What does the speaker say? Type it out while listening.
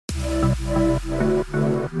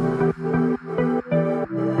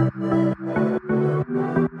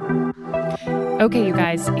Okay, you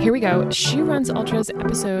guys, here we go. She Runs Ultras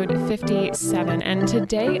episode 57. And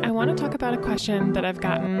today I want to talk about a question that I've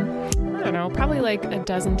gotten, I don't know, probably like a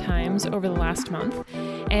dozen times over the last month.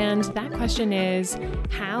 And that question is,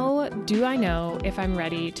 how do I know if I'm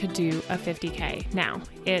ready to do a 50K? Now,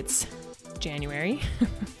 it's January.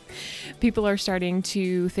 People are starting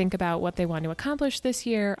to think about what they want to accomplish this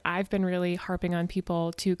year. I've been really harping on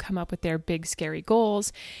people to come up with their big, scary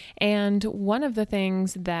goals. And one of the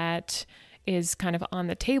things that is kind of on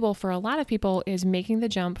the table for a lot of people is making the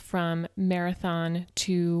jump from marathon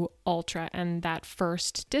to ultra and that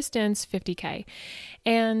first distance, 50K.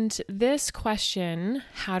 And this question,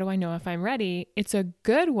 how do I know if I'm ready? It's a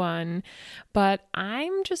good one, but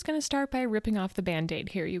I'm just going to start by ripping off the Band-Aid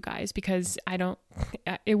here, you guys, because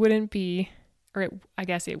it would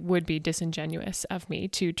be disingenuous of me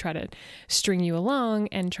to try to string you along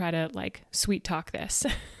and try to like sweet talk this.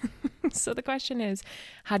 So the question is,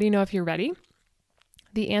 how do you know if you're ready?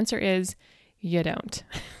 The answer is you don't.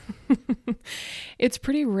 It's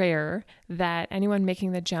pretty rare that anyone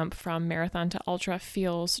making the jump from marathon to ultra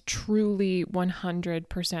feels truly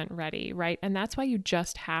 100% ready, right? And that's why you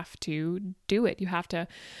just have to do it. You have to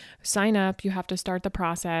sign up, you have to start the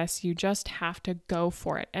process, you just have to go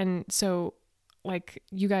for it. And so like,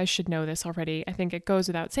 you guys should know this already. I think it goes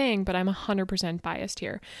without saying, but I'm 100% biased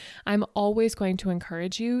here. I'm always going to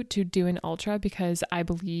encourage you to do an ultra because I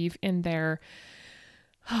believe in their,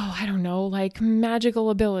 magical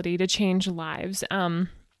ability to change lives. And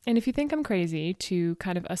if you think I'm crazy to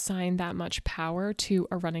kind of assign that much power to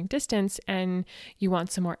a running distance and you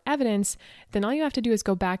want some more evidence, then all you have to do is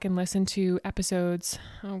go back and listen to episodes,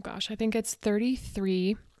 I think it's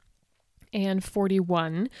 33 and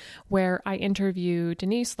 41, where I interview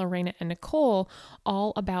Denise, Lorena, and Nicole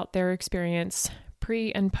all about their experience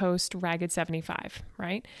pre and post Ragged 75,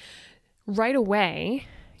 right? Right away,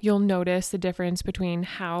 you'll notice the difference between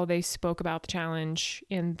how they spoke about the challenge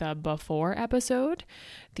in the before episode,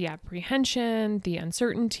 the apprehension, the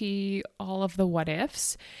uncertainty, all of the what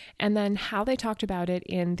ifs, and then how they talked about it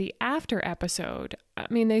in the after episode. I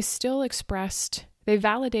mean, they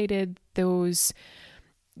validated those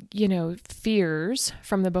fears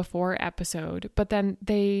from the before episode, but then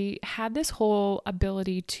they had this whole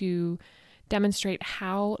ability to demonstrate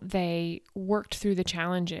how they worked through the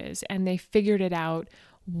challenges and they figured it out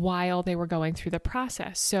while they were going through the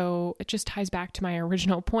process. So it just ties back to my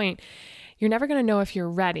original point. You're never going to know if you're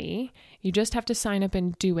ready. You just have to sign up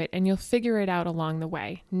and do it, and you'll figure it out along the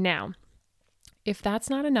way. Now, if that's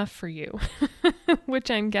not enough for you, which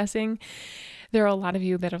I'm guessing there are a lot of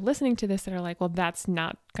you that are listening to this that are like, well, that's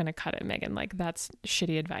not going to cut it, Megan. Like, that's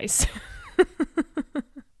shitty advice.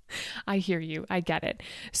 I hear you. I get it.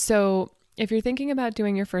 So if you're thinking about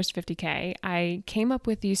doing your first 50K, I came up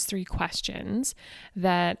with these 3 questions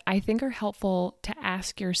that I think are helpful to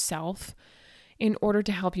ask yourself in order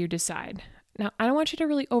to help you decide. Now, I don't want you to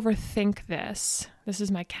really overthink this. This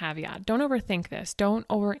is my caveat. Don't overthink this. Don't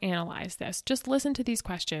overanalyze this. Just listen to these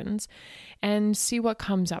questions and see what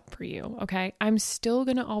comes up for you, okay? I'm still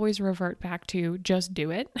going to always revert back to just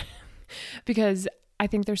do it because I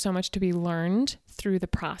think there's so much to be learned through the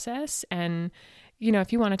process. And,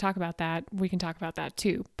 if you want to talk about that, we can talk about that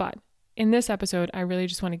too. But in this episode, I really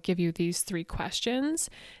just want to give you these 3 questions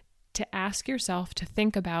to ask yourself to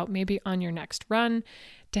think about maybe on your next run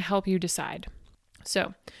to help you decide.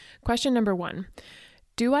 So, question number 1,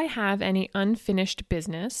 do I have any unfinished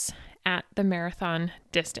business at the marathon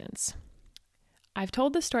distance? I've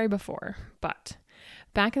told this story before, but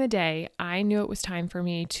back in the day, I knew it was time for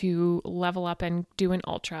me to level up and do an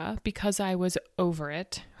ultra because I was over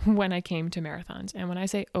it when I came to marathons. And when I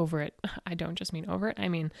say over it, I don't just mean over it, I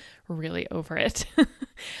mean really over it.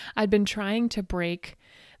 I'd been trying to break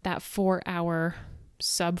that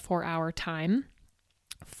sub 4 hour time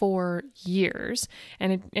for years,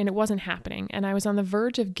 and it wasn't happening. And I was on the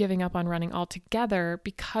verge of giving up on running altogether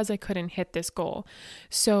because I couldn't hit this goal.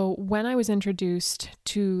 So when I was introduced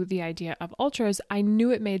to the idea of ultras, I knew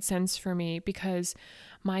it made sense for me because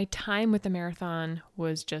my time with the marathon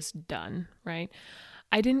was just done, right?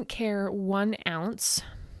 I didn't care 1 ounce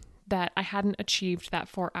that I hadn't achieved that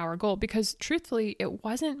 4 hour goal because truthfully, it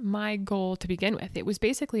wasn't my goal to begin with. It was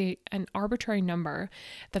basically an arbitrary number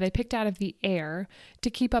that I picked out of the air to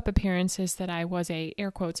keep up appearances that I was a, air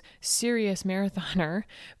quotes, serious marathoner.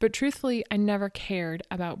 But truthfully, I never cared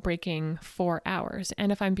about breaking 4 hours. And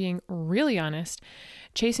if I'm being really honest,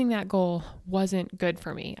 chasing that goal wasn't good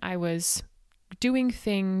for me. I was doing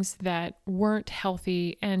things that weren't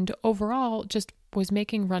healthy and overall just was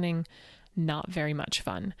making running not very much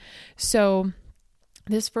fun. So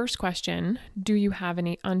This first question, do you have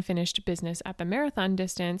any unfinished business at the marathon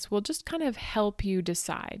distance, will just kind of help you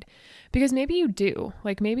decide. Because maybe you do.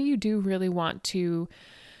 Like maybe you do really want to,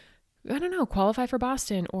 I don't know, qualify for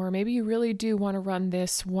Boston, or maybe you really do want to run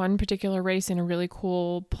this one particular race in a really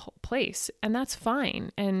cool place, and that's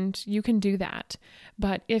fine, and you can do that.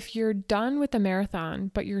 But if you're done with the marathon,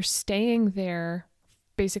 but you're staying there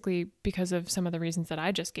basically because of some of the reasons that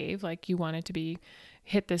I just gave, like you wanted to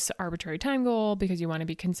hit this arbitrary time goal because you want to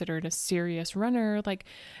be considered a serious runner, like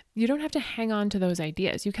you don't have to hang on to those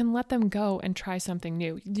ideas. You can let them go and try something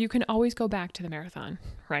new. You can always go back to the marathon,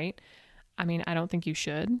 right? I mean, I don't think you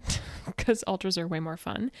should because ultras are way more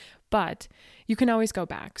fun, but you can always go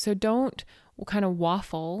back. So don't kind of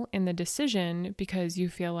waffle in the decision because you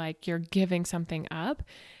feel like you're giving something up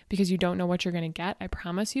because you don't know what you're going to get. I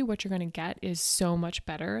promise you what you're going to get is so much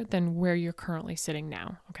better than where you're currently sitting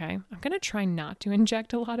now. Okay. I'm going to try not to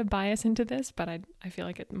inject a lot of bias into this, but I feel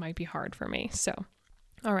like it might be hard for me. So,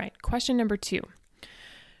 all right. Question number 2.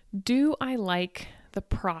 Do I like the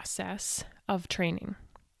process of training?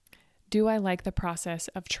 Do I like the process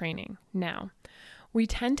of training? Now, we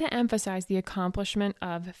tend to emphasize the accomplishment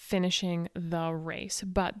of finishing the race,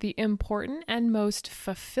 but the important and most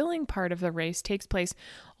fulfilling part of the race takes place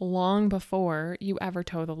long before you ever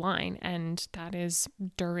toe the line, and that is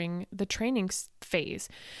during the training phase.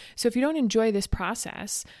 So if you don't enjoy this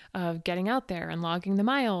process of getting out there and logging the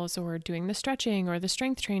miles or doing the stretching or the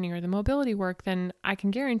strength training or the mobility work, then I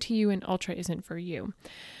can guarantee you an ultra isn't for you.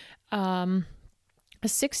 A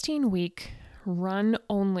 16-week run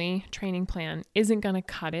only training plan isn't going to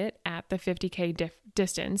cut it at the 50K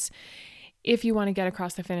distance if you want to get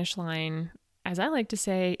across the finish line, as I like to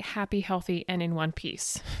say, happy, healthy, and in one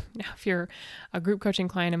piece. Now, if you're a group coaching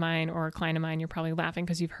client of mine or a client of mine, you're probably laughing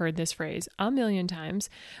because you've heard this phrase a million times,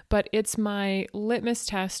 but it's my litmus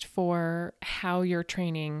test for how your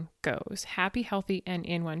training goes. Happy, healthy, and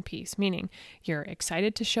in one piece, meaning you're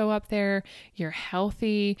excited to show up there, you're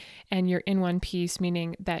healthy, and you're in one piece,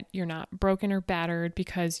 meaning that you're not broken or battered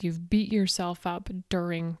because you've beat yourself up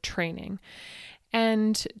during training.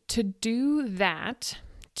 And to do that,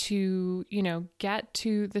 to, get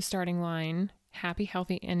to the starting line, happy,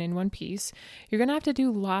 healthy, and in one piece, you're going to have to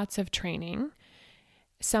do lots of training.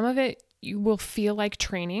 Some of it you will feel like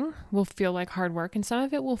training, will feel like hard work, and some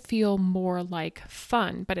of it will feel more like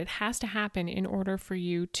fun, but it has to happen in order for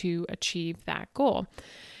you to achieve that goal.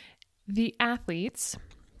 The athletes,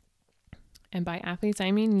 and by athletes,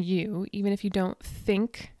 I mean you, even if you don't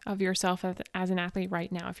think of yourself as an athlete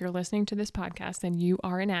right now, if you're listening to this podcast, then you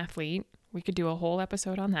are an athlete. We could do a whole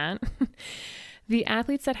episode on that. The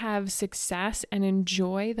athletes that have success and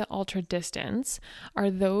enjoy the ultra distance are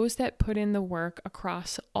those that put in the work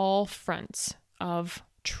across all fronts of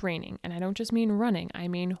training. And I don't just mean running. I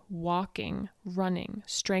mean walking, running,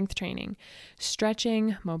 strength training,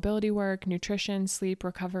 stretching, mobility work, nutrition, sleep,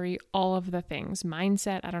 recovery, all of the things.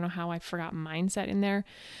 Mindset. I don't know how I forgot mindset in there.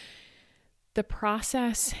 The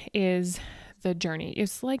process is the journey.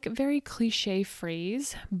 It's like a very cliche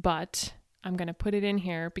phrase, but I'm going to put it in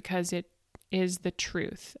here because it is the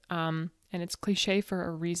truth. And it's cliche for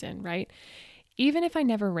a reason, right? Even if I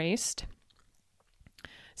never raced,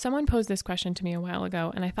 someone posed this question to me a while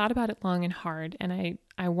ago, and I thought about it long and hard, and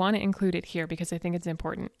I want to include it here because I think it's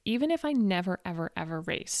important. Even if I never, ever, ever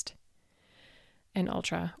raced an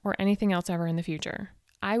ultra or anything else ever in the future,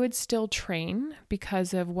 I would still train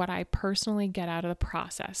because of what I personally get out of the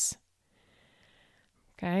process.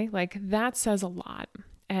 Okay, like that says a lot.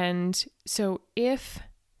 And so if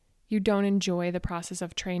you don't enjoy the process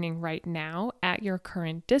of training right now at your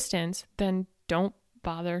current distance, then don't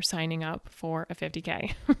bother signing up for a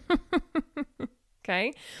 50K.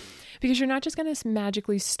 Okay? Because you're not just going to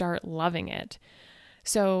magically start loving it.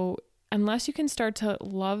 So unless you can start to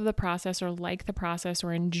love the process or like the process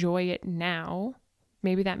or enjoy it now,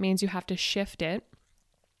 maybe that means you have to shift it,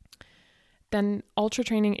 then ultra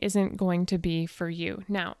training isn't going to be for you.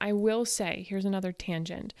 Now, I will say, here's another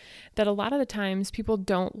tangent, that a lot of the times people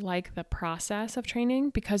don't like the process of training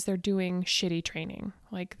because they're doing shitty training.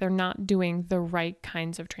 Like they're not doing the right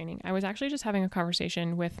kinds of training. I was actually just having a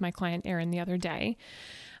conversation with my client Erin the other day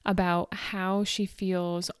about how she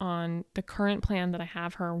feels on the current plan that I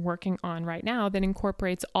have her working on right now that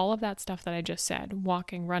incorporates all of that stuff that I just said,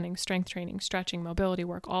 walking, running, strength training, stretching, mobility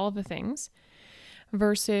work, all of the things,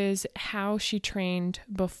 versus how she trained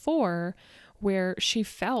before, where she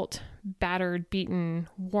felt battered, beaten,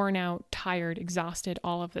 worn out, tired, exhausted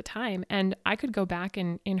all of the time. And I could go back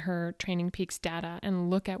in her Training Peaks data and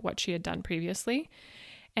look at what she had done previously.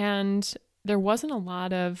 And there wasn't a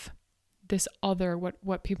lot of this other,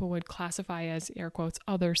 what people would classify as air quotes,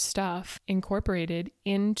 other stuff incorporated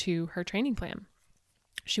into her training plan.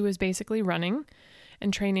 She was basically running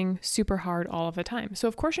and training super hard all of the time. So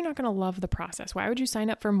of course you're not going to love the process. Why would you sign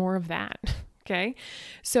up for more of that? Okay.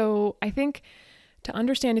 So I think to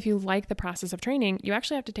understand if you like the process of training, you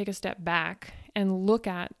actually have to take a step back and look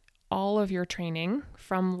at all of your training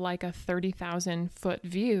from like a 30,000 foot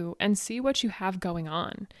view and see what you have going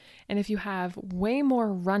on. And if you have way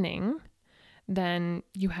more running than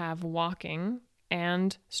you have walking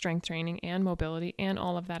and strength training and mobility and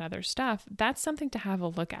all of that other stuff, that's something to have a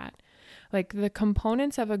look at. Like the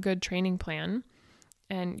components of a good training plan,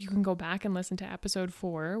 and you can go back and listen to episode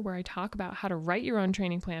 4 where I talk about how to write your own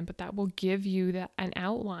training plan, but that will give you an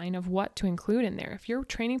outline of what to include in there. If your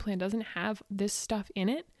training plan doesn't have this stuff in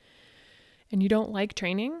it and you don't like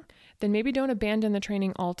training, then maybe don't abandon the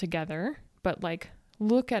training altogether, but like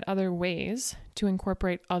look at other ways to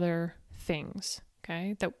incorporate other things,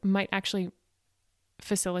 okay, that might actually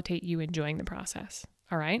facilitate you enjoying the process.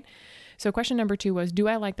 All right. So question number 2 was, do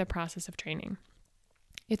I like the process of training?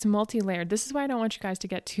 It's multi-layered. This is why I don't want you guys to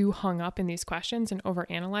get too hung up in these questions and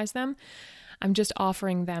overanalyze them. I'm just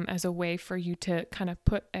offering them as a way for you to kind of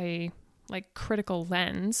put a like critical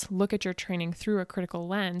lens, look at your training through a critical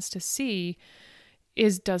lens to see,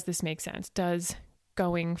 does this make sense? Does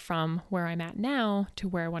going from where I'm at now to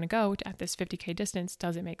where I want to go at this 50K distance,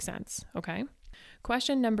 does it make sense? Okay.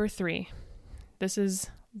 Question number 3. This is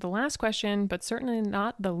the last question, but certainly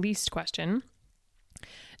not the least question.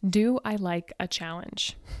 Do I like a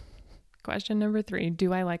challenge? Question number 3,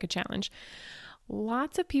 do I like a challenge?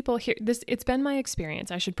 Lots of people here, it's been my experience,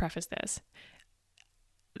 I should preface this,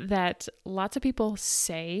 that lots of people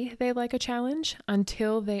say they like a challenge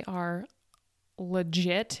until they are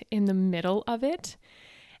legit in the middle of it.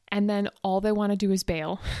 And then all they want to do is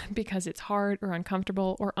bail because it's hard or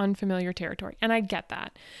uncomfortable or unfamiliar territory. And I get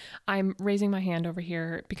that. I'm raising my hand over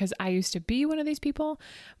here because I used to be one of these people,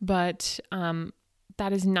 but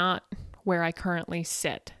that is not where I currently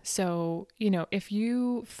sit. So, if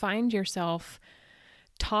you find yourself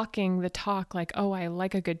talking the talk like, oh, I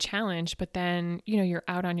like a good challenge, but then, you're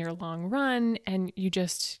out on your long run and you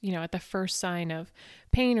just, at the first sign of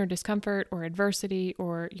pain or discomfort or adversity,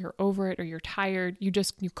 or you're over it or you're tired, you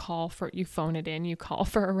phone it in, you call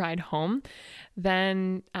for a ride home,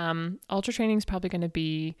 then ultra training is probably going to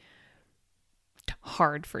be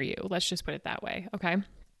hard for you. Let's just put it that way. Okay.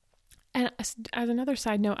 And as another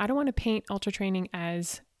side note, I don't want to paint ultra training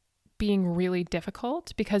as being really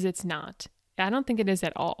difficult because it's not. I don't think it is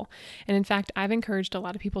at all. And in fact, I've encouraged a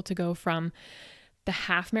lot of people to go from the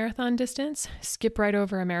half marathon distance, skip right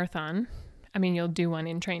over a marathon. I mean, you'll do one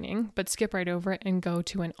in training, but skip right over it and go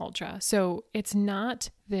to an ultra. So it's not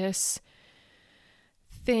this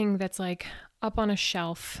thing that's like up on a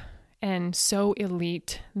shelf and so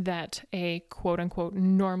elite that a quote unquote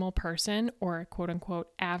normal person or a quote unquote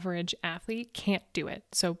average athlete can't do it.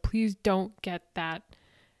 So please don't get that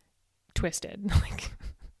twisted.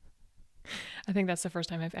 I think that's the first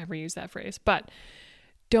time I've ever used that phrase, but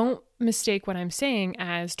don't mistake what I'm saying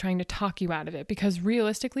as trying to talk you out of it, because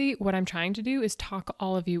realistically, what I'm trying to do is talk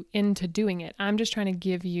all of you into doing it. I'm just trying to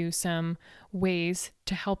give you some ways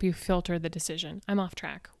to help you filter the decision. I'm off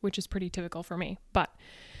track, which is pretty typical for me, but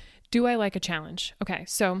do I like a challenge? Okay,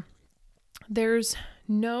 so there's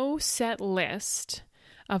no set list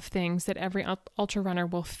of things that every ultra runner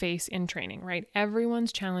will face in training, right?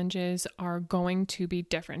 Everyone's challenges are going to be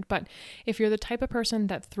different. But if you're the type of person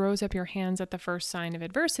that throws up your hands at the first sign of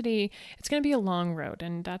adversity, it's going to be a long road.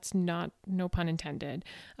 And that's not, no pun intended,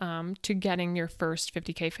 to getting your first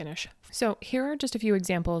 50K finish. So here are just a few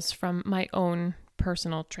examples from my own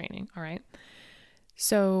personal training. All right.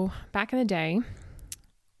 So back in the day,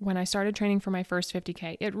 when I started training for my first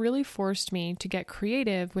 50K, it really forced me to get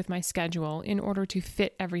creative with my schedule in order to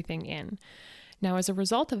fit everything in. Now, as a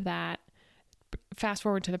result of that, fast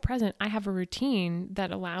forward to the present, I have a routine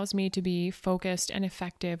that allows me to be focused and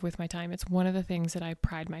effective with my time. It's one of the things that I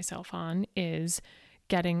pride myself on, is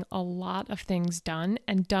getting a lot of things done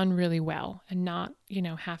and done really well and not,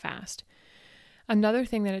 half-assed. Another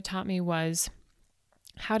thing that it taught me was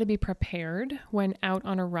how to be prepared when out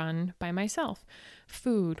on a run by myself.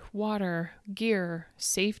 Food, water, gear,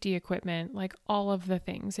 safety equipment, like all of the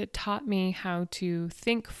things. It taught me how to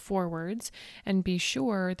think forwards and be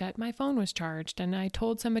sure that my phone was charged and I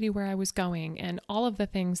told somebody where I was going and all of the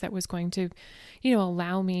things that was going to,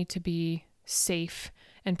 allow me to be safe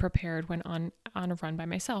and prepared when on a run by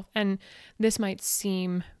myself. And this might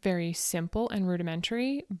seem very simple and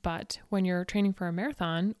rudimentary, but when you're training for a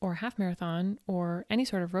marathon or half marathon or any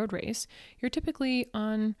sort of road race, you're typically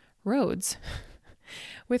on roads.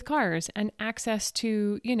 with cars and access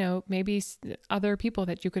to, maybe other people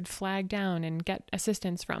that you could flag down and get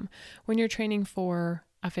assistance from. When you're training for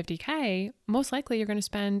a 50K, most likely you're going to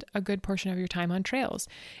spend a good portion of your time on trails,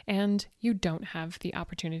 and you don't have the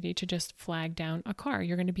opportunity to just flag down a car.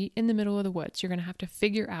 You're going to be in the middle of the woods. You're going to have to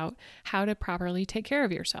figure out how to properly take care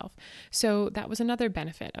of yourself. So that was another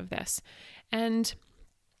benefit of this. And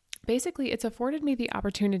basically, it's afforded me the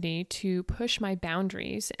opportunity to push my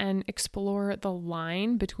boundaries and explore the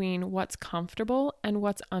line between what's comfortable and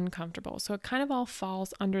what's uncomfortable. So it kind of all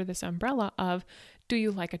falls under this umbrella of, do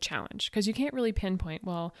you like a challenge? Because you can't really pinpoint,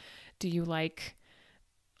 well, do you like,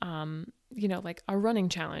 like a running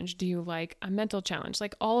challenge? Do you like a mental challenge?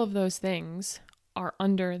 Like all of those things are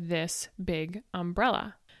under this big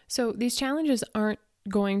umbrella. So these challenges aren't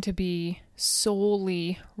going to be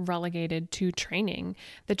solely relegated to training.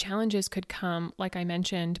 The challenges could come, like I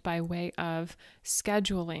mentioned, by way of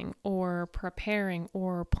scheduling or preparing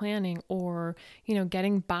or planning or,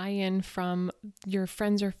 getting buy-in from your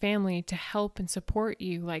friends or family to help and support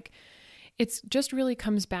you. Like it's just really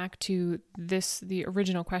comes back to the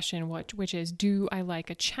original question, which is, do I like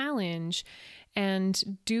a challenge?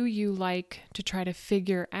 And do you like to try to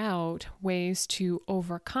figure out ways to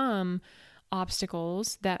overcome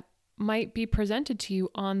obstacles that might be presented to you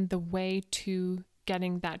on the way to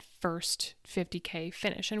getting that first 50K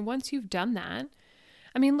finish? And once you've done that,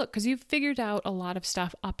 look, because you've figured out a lot of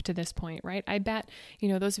stuff up to this point, right? I bet,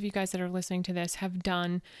 those of you guys that are listening to this have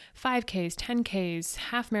done 5Ks, 10Ks,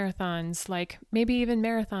 half marathons, like maybe even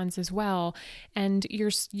marathons as well. And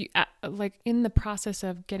you're like in the process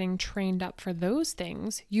of getting trained up for those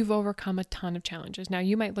things, you've overcome a ton of challenges. Now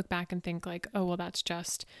you might look back and think like, oh, well, that's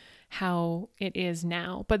just how it is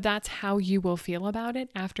now, but that's how you will feel about it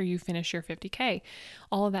after you finish your 50K.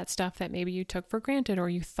 All of that stuff that maybe you took for granted or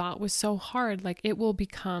you thought was so hard, like it will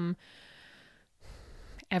become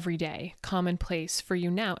everyday, commonplace for you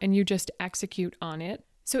now, and you just execute on it.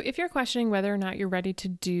 So if you're questioning whether or not you're ready to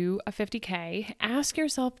do a 50K, ask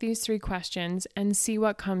yourself these 3 questions and see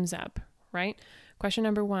what comes up, right? Question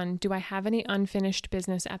number 1, do I have any unfinished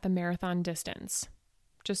business at the marathon distance?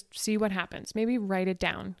 Just see what happens. Maybe write it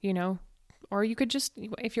down, or you could just,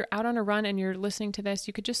 if you're out on a run and you're listening to this,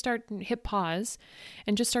 you could just hit pause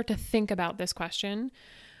and just start to think about this question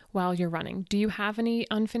while you're running. Do you have any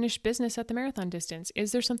unfinished business at the marathon distance?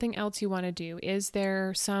 Is there something else you want to do? Is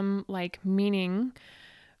there some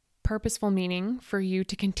purposeful meaning for you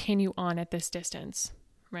to continue on at this distance,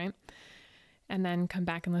 right? And then come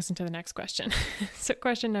back and listen to the next question. So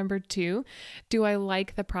question number 2, do I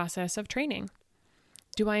like the process of training?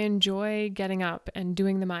 Do I enjoy getting up and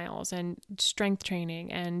doing the miles and strength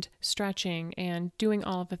training and stretching and doing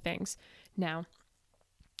all of the things? Now,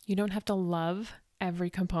 you don't have to love every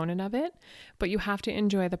component of it, but you have to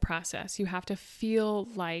enjoy the process. You have to feel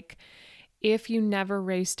like if you never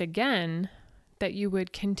raced again, that you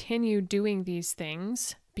would continue doing these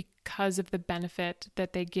things because of the benefit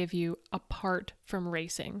that they give you apart from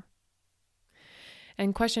racing.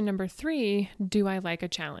 And question number 3, do I like a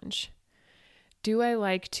challenge? Do I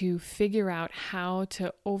like to figure out how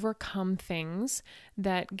to overcome things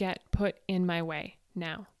that get put in my way?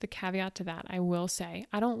 Now, the caveat to that, I will say,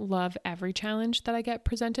 I don't love every challenge that I get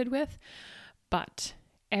presented with, but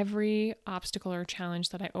every obstacle or challenge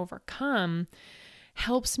that I overcome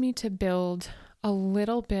helps me to build a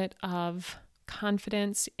little bit of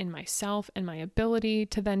confidence in myself and my ability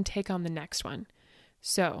to then take on the next one.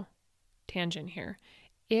 So, tangent here.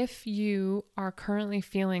 If you are currently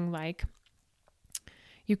feeling like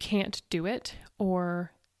you can't do it,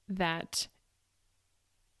 or that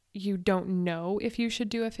you don't know if you should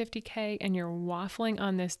do a 50K and you're waffling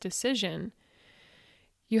on this decision,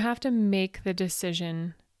 you have to make the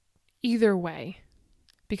decision either way,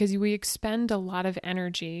 because we expend a lot of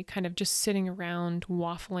energy kind of just sitting around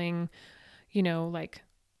waffling, like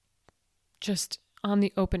just on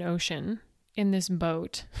the open ocean in this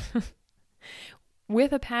boat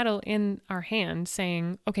with a paddle in our hand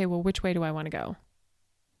saying, okay, well, which way do I want to go?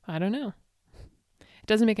 I don't know. It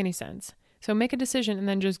doesn't make any sense. So make a decision and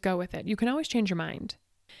then just go with it. You can always change your mind.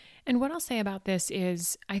 And what I'll say about this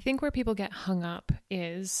is, I think where people get hung up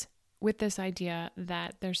is with this idea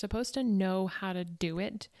that they're supposed to know how to do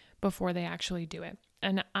it before they actually do it.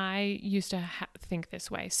 And I used to think this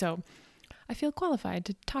way. So I feel qualified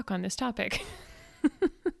to talk on this topic.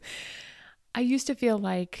 I used to feel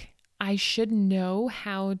like I should know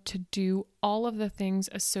how to do all of the things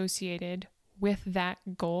associated with that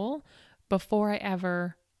goal before I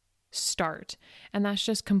ever start. And that's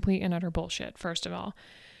just complete and utter bullshit, first of all.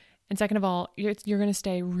 And second of all, you're going to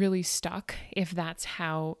stay really stuck if that's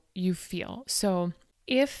how you feel. So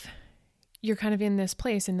if you're kind of in this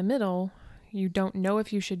place in the middle, you don't know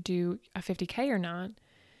if you should do a 50K or not,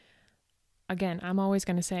 again, I'm always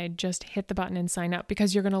going to say just hit the button and sign up,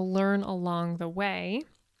 because you're going to learn along the way.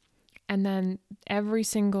 And then every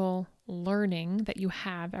single learning that you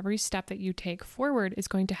have, every step that you take forward is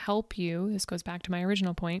going to help you, this goes back to my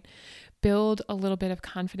original point, build a little bit of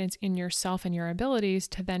confidence in yourself and your abilities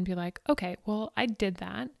to then be like, okay, well, I did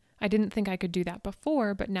that. I didn't think I could do that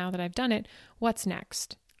before, but now that I've done it, what's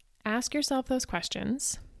next? Ask yourself those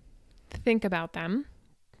questions. Think about them,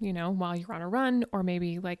 while you're on a run, or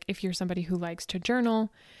maybe like if you're somebody who likes to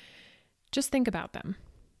journal, just think about them.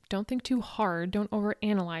 Don't think too hard. Don't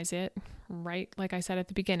overanalyze it, right? Like I said at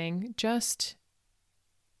the beginning, just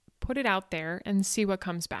put it out there and see what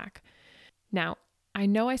comes back. Now, I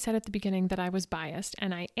know I said at the beginning that I was biased,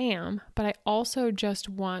 and I am, but I also just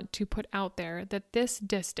want to put out there that this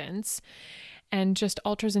distance and just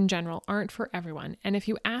ultras in general aren't for everyone. And if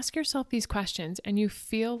you ask yourself these questions and you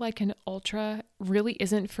feel like an ultra really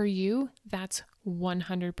isn't for you, that's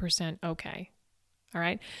 100% okay. All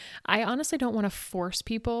right. I honestly don't want to force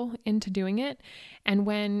people into doing it. And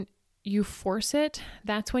when you force it,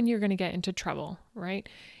 that's when you're going to get into trouble, right?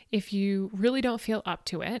 If you really don't feel up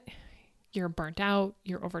to it, you're burnt out,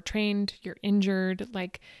 you're overtrained, you're injured,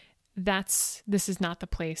 this is not the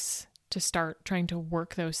place to start trying to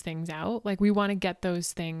work those things out. Like, we want to get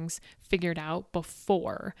those things figured out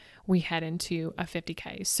before we head into a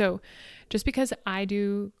 50K. So just because I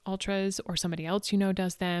do ultras or somebody else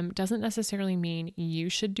does them doesn't necessarily mean you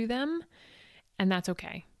should do them. And that's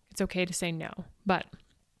okay. It's okay to say no. But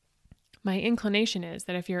my inclination is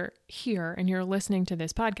that if you're here and you're listening to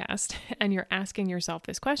this podcast and you're asking yourself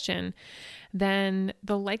this question, then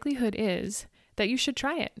the likelihood is that you should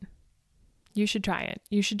try it. You should try it.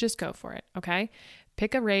 You should just go for it. Okay.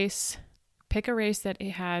 Pick a race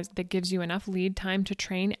that gives you enough lead time to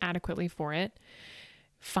train adequately for it.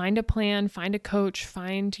 Find a plan, find a coach,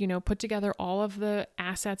 put together all of the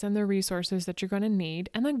assets and the resources that you're going to need,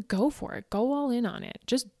 and then go for it. Go all in on it.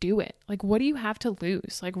 Just do it. Like, what do you have to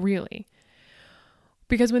lose? Like, really?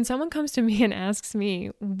 Because when someone comes to me and asks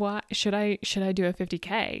me, what should I do a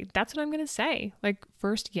 50K? That's what I'm going to say. Like,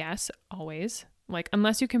 first, yes, always. Like,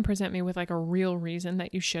 unless you can present me with like a real reason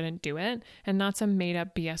that you shouldn't do it and not some made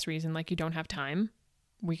up BS reason like you don't have time,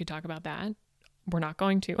 we could talk about that. We're not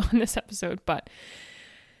going to on this episode, but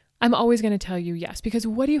I'm always going to tell you yes, because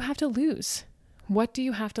what do you have to lose? What do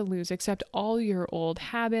you have to lose except all your old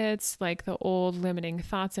habits, like the old limiting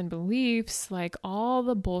thoughts and beliefs, like all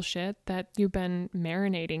the bullshit that you've been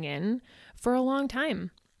marinating in for a long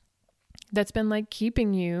time that's been like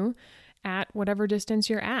keeping you at whatever distance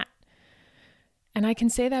you're at. And I can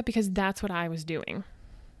say that because that's what I was doing.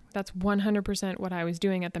 That's 100% what I was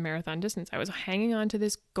doing at the marathon distance. I was hanging on to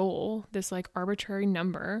this goal, this like arbitrary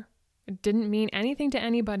number. It didn't mean anything to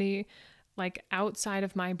anybody like outside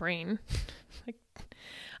of my brain. Like,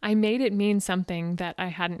 I made it mean something that I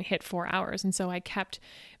hadn't hit 4 hours. And so I kept,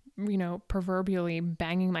 proverbially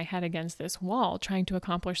banging my head against this wall, trying to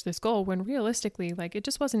accomplish this goal when realistically, like, it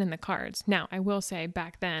just wasn't in the cards. Now, I will say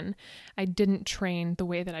back then, I didn't train the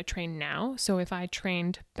way that I train now. So if I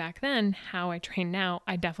trained back then how I train now,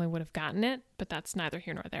 I definitely would have gotten it, but that's neither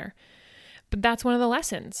here nor there. But that's one of the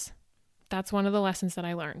lessons. That's one of the lessons that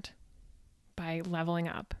I learned by leveling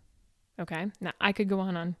up. Okay. Now I could go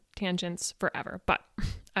on tangents forever, but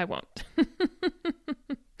I won't.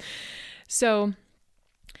 So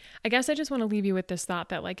I guess I just want to leave you with this thought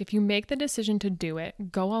that, like, if you make the decision to do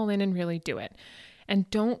it, go all in and really do it. And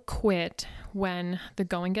don't quit when the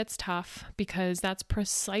going gets tough, because that's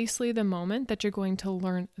precisely the moment that you're going to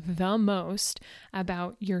learn the most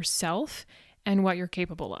about yourself and what you're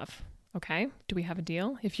capable of. Okay? Do we have a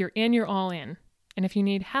deal? If you're in, you're all in. And if you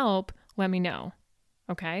need help, let me know.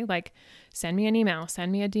 Okay? Like, send me an email,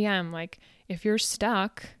 send me a DM. Like, if you're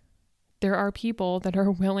stuck, there are people that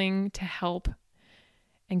are willing to help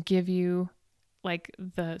and give you like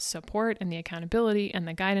the support and the accountability and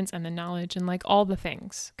the guidance and the knowledge and like all the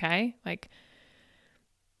things. Okay? Like,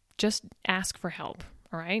 just ask for help.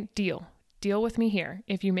 All right? Deal with me here.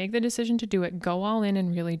 If you make the decision to do it, go all in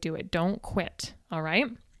and really do it. Don't quit. All right?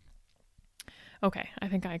 Okay. I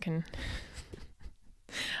think I can,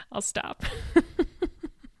 I'll stop.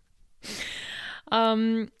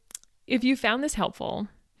 If you found this helpful,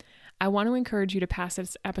 I want to encourage you to pass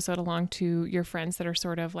this episode along to your friends that are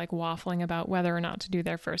sort of like waffling about whether or not to do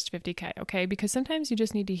their first 50K, okay? Because sometimes you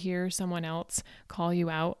just need to hear someone else call you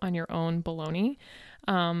out on your own baloney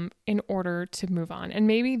in order to move on. And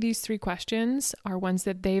maybe these 3 questions are ones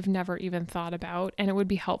that they've never even thought about, and it would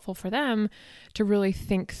be helpful for them to really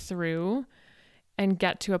think through and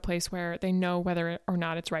get to a place where they know whether or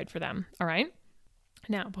not it's right for them. All right.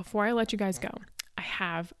 Now, before I let you guys go, I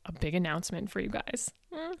have a big announcement for you guys.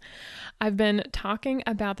 I've been talking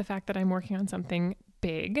about the fact that I'm working on something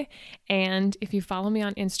big, and if you follow me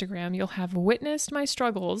on Instagram, you'll have witnessed my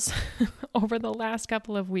struggles over the last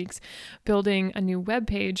couple of weeks building a new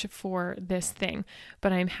webpage for this thing.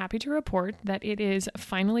 But I'm happy to report that it is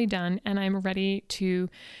finally done, and I'm ready to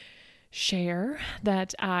share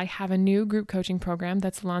that I have a new group coaching program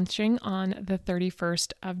that's launching on the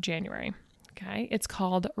 31st of January. Okay, it's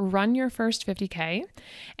called Run Your First 50K,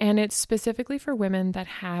 and it's specifically for women that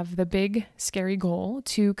have the big, scary goal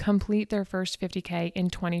to complete their first 50K in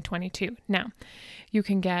 2022. Now, you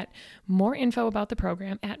can get more info about the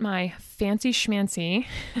program at my fancy schmancy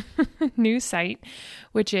new site,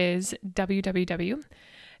 which is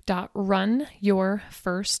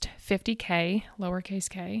www.runyourfirst50k, lowercase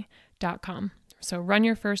k.com. So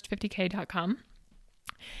runyourfirst50k.com.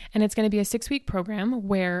 And it's going to be a 6-week program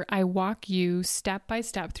where I walk you step by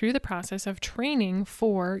step through the process of training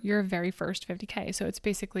for your very first 50K. So it's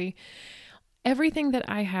basically everything that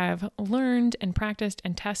I have learned and practiced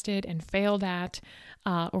and tested and failed at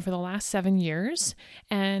over the last 7 years.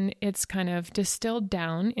 And it's kind of distilled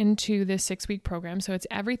down into this 6-week program. So it's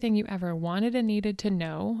everything you ever wanted and needed to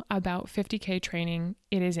know about 50K training.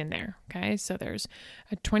 It is in there. Okay. So there's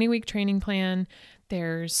a 20-week training plan.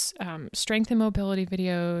 There's strength and mobility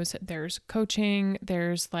videos. There's coaching.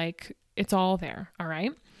 There's it's all there. All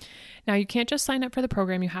right. Now, you can't just sign up for the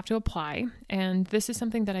program, you have to apply. And this is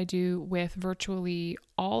something that I do with virtually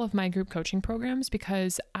all of my group coaching programs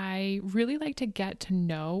because I really like to get to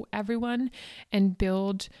know everyone and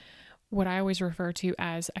build what I always refer to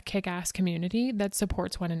as a kick-ass community that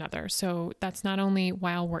supports one another. So that's not only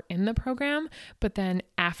while we're in the program, but then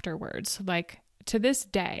afterwards. To this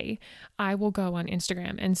day, I will go on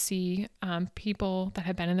Instagram and see people that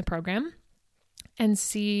have been in the program and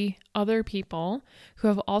see other people who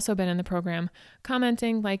have also been in the program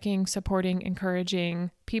commenting, liking, supporting, encouraging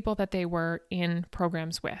people that they were in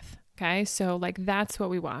programs with. Okay. So that's what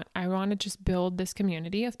we want. I want to just build this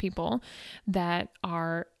community of people that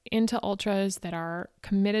are into ultras, that are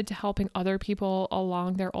committed to helping other people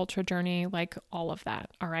along their ultra journey, all of that.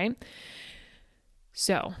 All right.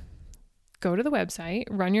 So go to the website,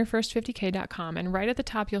 runyourfirst50k.com, and right at the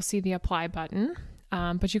top, you'll see the apply button.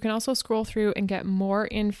 But you can also scroll through and get more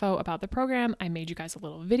info about the program. I made you guys a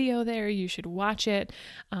little video there. You should watch it.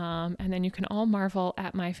 And then you can all marvel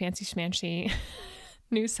at my fancy schmancy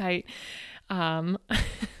new site. I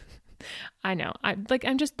know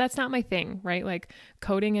that's not my thing, right?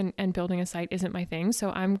 Coding and building a site isn't my thing. So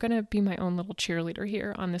I'm going to be my own little cheerleader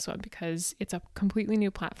here on this one because it's a completely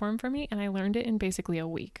new platform for me. And I learned it in basically a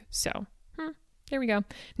week. So there we go.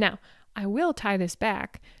 Now, I will tie this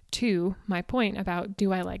back to my point about,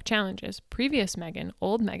 do I like challenges? Previous Megan,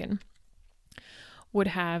 old Megan, would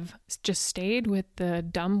have just stayed with the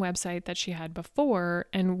dumb website that she had before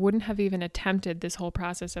and wouldn't have even attempted this whole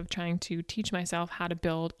process of trying to teach myself how to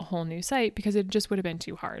build a whole new site because it just would have been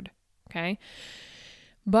too hard. Okay.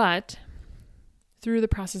 But through the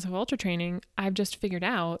process of ultra training, I've just figured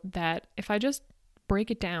out that if I just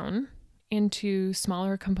break it down into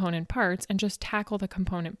smaller component parts and just tackle the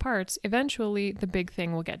component parts, eventually the big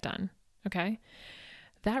thing will get done. Okay.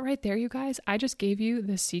 That right there, you guys, I just gave you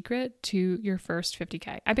the secret to your first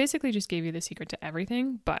 50K. I basically just gave you the secret to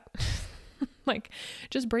everything, but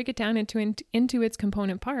just break it down into its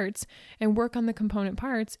component parts and work on the component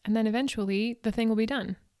parts. And then eventually the thing will be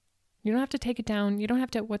done. You don't have to take it down. You don't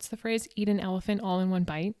have to, what's the phrase? Eat an elephant all in one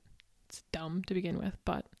bite. It's dumb to begin with,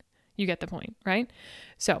 but you get the point, right?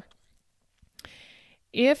 So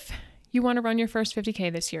if you want to run your first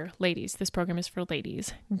 50K this year, ladies, this program is for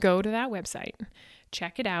ladies, go to that website,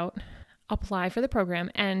 check it out, apply for the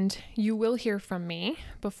program, and you will hear from me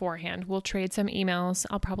beforehand. We'll trade some emails.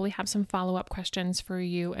 I'll probably have some follow-up questions for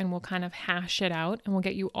you, and we'll kind of hash it out, and we'll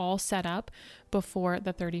get you all set up before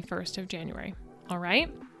the 31st of January. All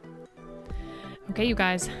right? Okay, you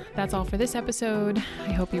guys, that's all for this episode.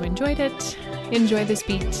 I hope you enjoyed it. Enjoy this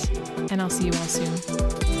beat, and I'll see you all soon.